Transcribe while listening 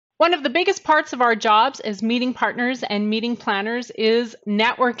One of the biggest parts of our jobs as meeting partners and meeting planners is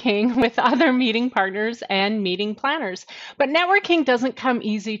networking with other meeting partners and meeting planners. But networking doesn't come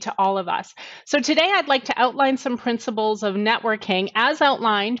easy to all of us. So today I'd like to outline some principles of networking as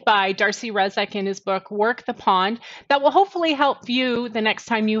outlined by Darcy Rezac in his book, Work the Pond, that will hopefully help you the next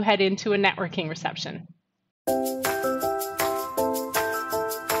time you head into a networking reception.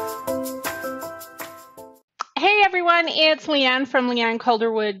 Hey everyone, it's Leanne from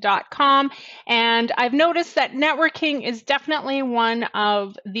LeanneCalderwood.com, and I've noticed that networking is definitely one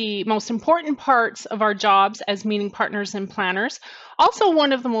of the most important parts of our jobs as meeting partners and planners. Also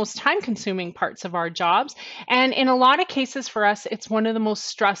one of the most time-consuming parts of our jobs, and in a lot of cases for us, it's one of the most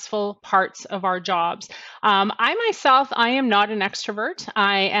stressful parts of our jobs. I myself, I am not an extrovert.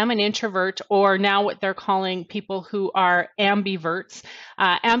 I am an introvert, or now what they're calling people who are ambiverts.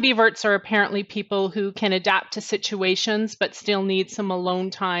 Ambiverts are apparently people who can adapt to situations but still need some alone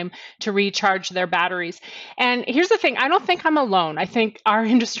time to recharge their batteries. And here's the thing, I don't think I'm alone. I think our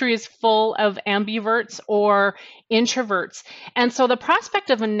industry is full of ambiverts or introverts. And so the prospect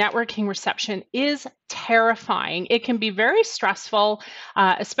of a networking reception is terrifying. It can be very stressful,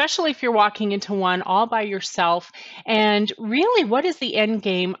 especially if you're walking into one all by yourself. And really, what is the end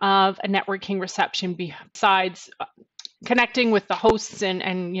game of a networking reception besides connecting with the hosts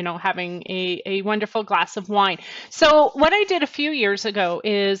and you know, having a wonderful glass of wine? So what I did a few years ago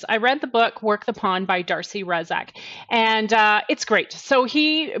is I read the book Work the Pond by Darcy Rezac, and it's great. So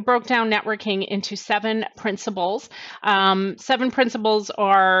he broke down networking into 7 principles. 7 principles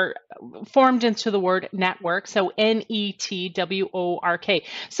are formed into the word network, so NETWORK.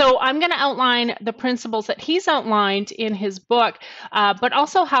 So I'm going to outline the principles that he's outlined in his book, but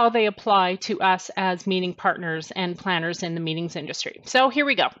also how they apply to us as meeting partners and planners in the meetings industry. So here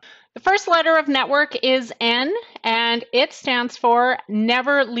we go. The first letter of network is N, and it stands for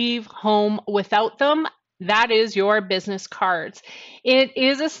never leave home without them. That is your business cards. It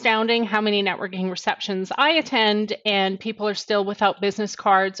is astounding how many networking receptions I attend and people are still without business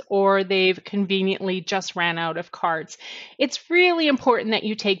cards, or they've conveniently just ran out of cards. It's really important that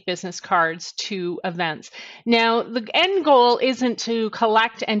you take business cards to events. Now, the end goal isn't to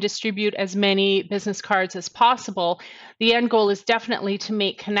collect and distribute as many business cards as possible. The end goal is definitely to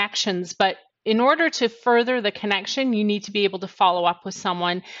make connections, but in order to further the connection, you need to be able to follow up with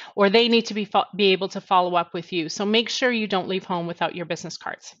someone, or they need to be able to follow up with you. So make sure you don't leave home without your business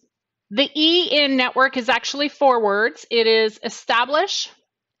cards. The E in network is actually 4 words. It is establish,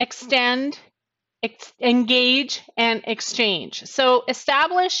 extend, engage, and exchange. So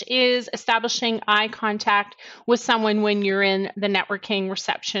establish is establishing eye contact with someone when you're in the networking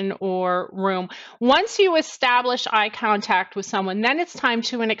reception or room. Once you establish eye contact with someone, then it's time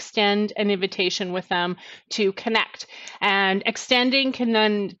to extend an invitation with them to connect. And extending can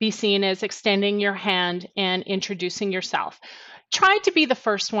then be seen as extending your hand and introducing yourself. Try to be the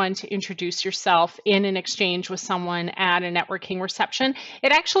first one to introduce yourself in an exchange with someone at a networking reception.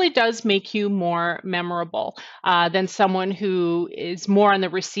 It actually does make you more memorable than someone who is more on the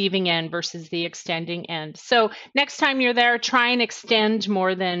receiving end versus the extending end. So next time you're there, try and extend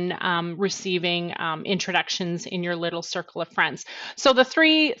more than receiving introductions in your little circle of friends. So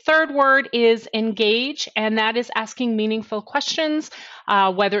the third word is engage, and that is asking meaningful questions,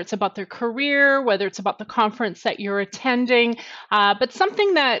 whether it's about their career, whether it's about the conference that you're attending, but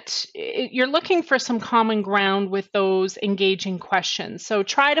something that you're looking for some common ground with those engaging questions. So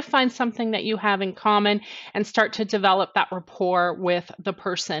try to find something that you have in common and start to develop that rapport with the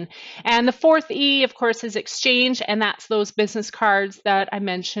person. And the 4th E, of course, is exchange, and that's those business cards that I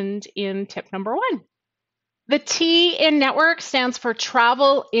mentioned in tip number 1. The T in network stands for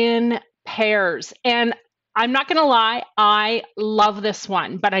travel in pairs. And I'm not going to lie, I love this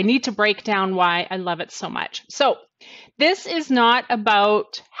one, but I need to break down why I love it so much. So this is not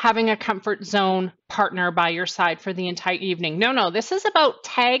about having a comfort zone partner by your side for the entire evening. No, this is about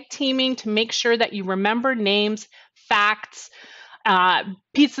tag teaming to make sure that you remember names, facts,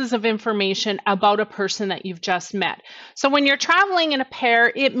 pieces of information about a person that you've just met. So when you're traveling in a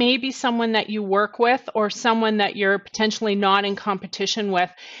pair, it may be someone that you work with or someone that you're potentially not in competition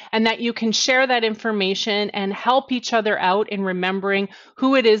with, and that you can share that information and help each other out in remembering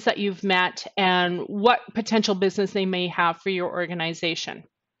who it is that you've met and what potential business they may have for your organization.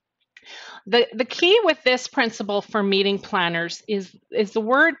 The key with this principle for meeting planners is the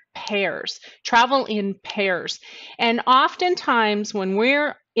word pairs, travel in pairs. And oftentimes when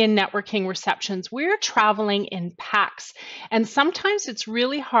we're in networking receptions, we're traveling in packs. And sometimes it's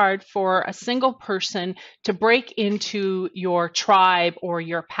really hard for a single person to break into your tribe or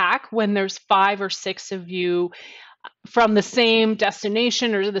your pack when there's 5 or 6 of you from the same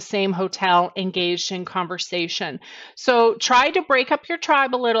destination or the same hotel engaged in conversation. So try to break up your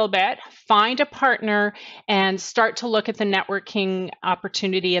tribe a little bit, find a partner, and start to look at the networking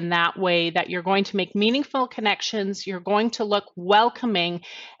opportunity in that way that you're going to make meaningful connections, you're going to look welcoming,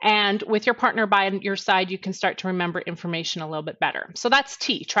 and with your partner by your side, you can start to remember information a little bit better. So that's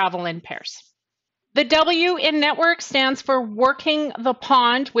T, travel in pairs. The W in network stands for Working the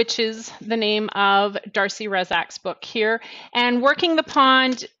Pond, which is the name of Darcy Rezac's book here. And working the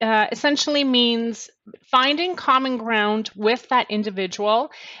pond essentially means finding common ground with that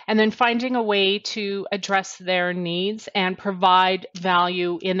individual and then finding a way to address their needs and provide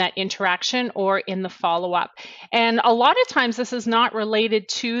value in that interaction or in the follow-up. And a lot of times this is not related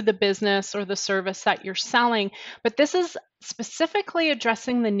to the business or the service that you're selling, but this is specifically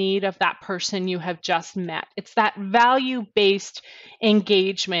addressing the need of that person you have just met. It's that value-based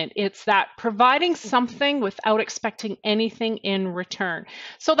engagement. It's that providing something without expecting anything in return.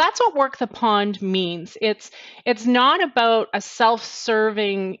 So that's what Work the Pond means. It's not about a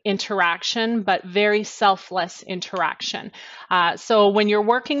self-serving interaction, but very selfless interaction. So when you're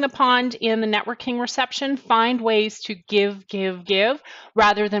working the pond in the networking reception, find ways to give,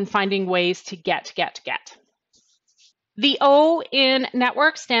 rather than finding ways to get. The O in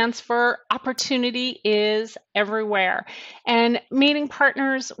network stands for opportunity is everywhere. And meeting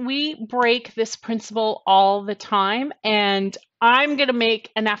partners, we break this principle all the time. And I'm going to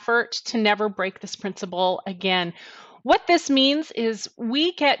make an effort to never break this principle again. What this means is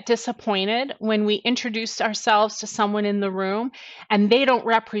we get disappointed when we introduce ourselves to someone in the room and they don't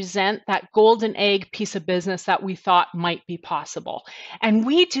represent that golden egg piece of business that we thought might be possible. And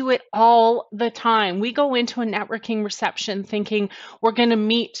we do it all the time. We go into a networking reception thinking we're going to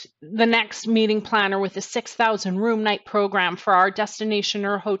meet the next meeting planner with a 6,000 room night program for our destination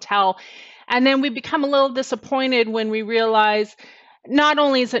or hotel. And then we become a little disappointed when we realize not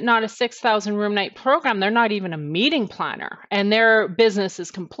only is it not a 6,000 room night program, they're not even a meeting planner, and their business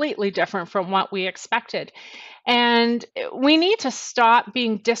is completely different from what we expected. And we need to stop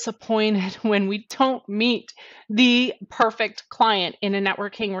being disappointed when we don't meet the perfect client in a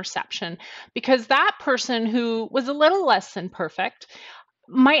networking reception, because that person who was a little less than perfect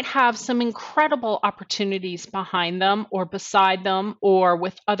might have some incredible opportunities behind them or beside them or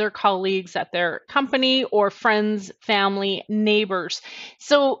with other colleagues at their company or friends, family, neighbors.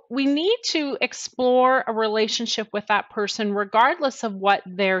 So we need to explore a relationship with that person regardless of what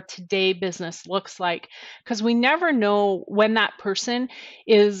their today business looks like, because we never know when that person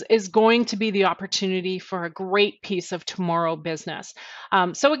is going to be the opportunity for a great piece of tomorrow business.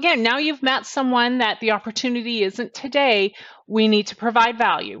 So again, now you've met someone that the opportunity isn't today. We need to provide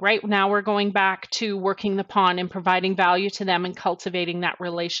value. Right now we're going back to working the pond and providing value to them and cultivating that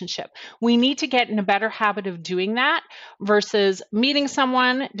relationship. We need to get in a better habit of doing that versus meeting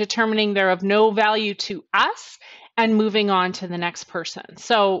someone, determining they're of no value to us, and moving on to the next person.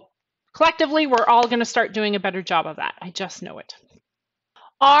 So collectively, we're all going to start doing a better job of that. I just know it.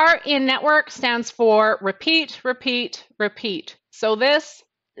 R in network stands for repeat. So this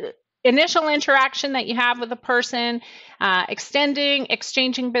initial interaction that you have with a person,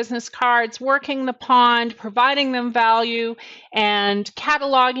 exchanging business cards, working the pond, providing them value, and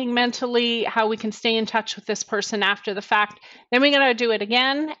cataloging mentally how we can stay in touch with this person after the fact. Then we're going to do it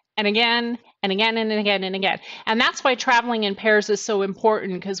again and again and again and again and again. And that's why traveling in pairs is so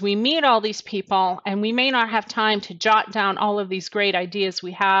important, because we meet all these people and we may not have time to jot down all of these great ideas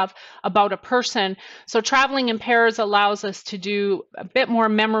we have about a person. So traveling in pairs allows us to do a bit more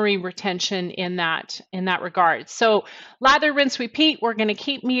memory retention in that regard. So lather, rinse, repeat. We're going to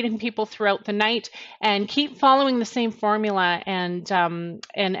keep meeting people throughout the night and keep following the same formula and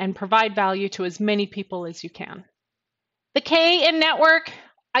provide value to as many people as you can. The K in network,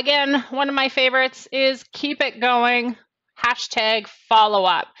 again, one of my favorites is keep it going,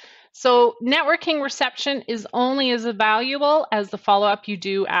 #follow-up. So networking reception is only as valuable as the follow-up you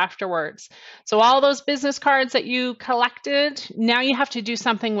do afterwards. So all those business cards that you collected, now you have to do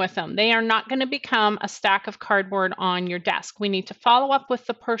something with them. They are not going to become a stack of cardboard on your desk. We need to follow up with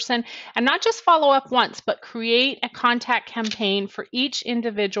the person, and not just follow up once, but create a contact campaign for each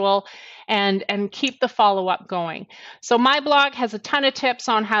individual and keep the follow-up going. So my blog has a ton of tips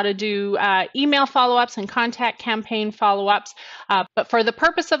on how to do email follow-ups and contact campaign follow-ups, but for the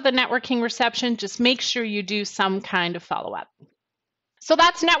purpose of the networking reception, just make sure you do some kind of follow-up. So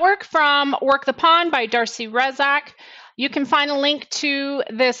that's Network from Work the Pond by Darcy Rezac. You can find a link to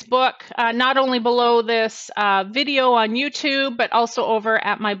this book not only below this video on YouTube, but also over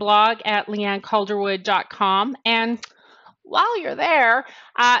at my blog at leannecalderwood.com. And while you're there,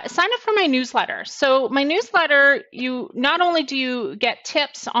 sign up for my newsletter. So my newsletter, not only do you get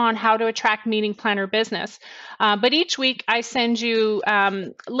tips on how to attract meeting planner business, but each week I send you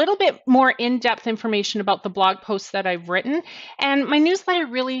a little bit more in-depth information about the blog posts that I've written. And my newsletter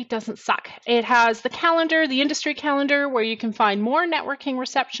really doesn't suck. It has the calendar, the industry calendar, where you can find more networking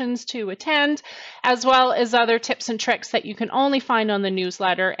receptions to attend, as well as other tips and tricks that you can only find on the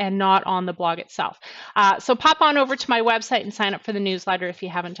newsletter and not on the blog itself. So pop on over to my website and sign up for the newsletter if you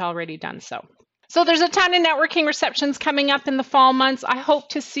haven't already done so. So there's a ton of networking receptions coming up in the fall months. I hope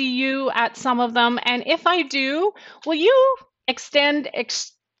to see you at some of them. And if I do, will you exchange,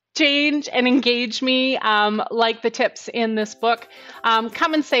 and engage me like the tips in this book?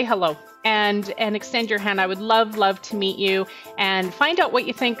 Come and say hello and extend your hand. I would love to meet you and find out what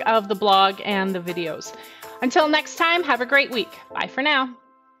you think of the blog and the videos. Until next time, have a great week. Bye for now.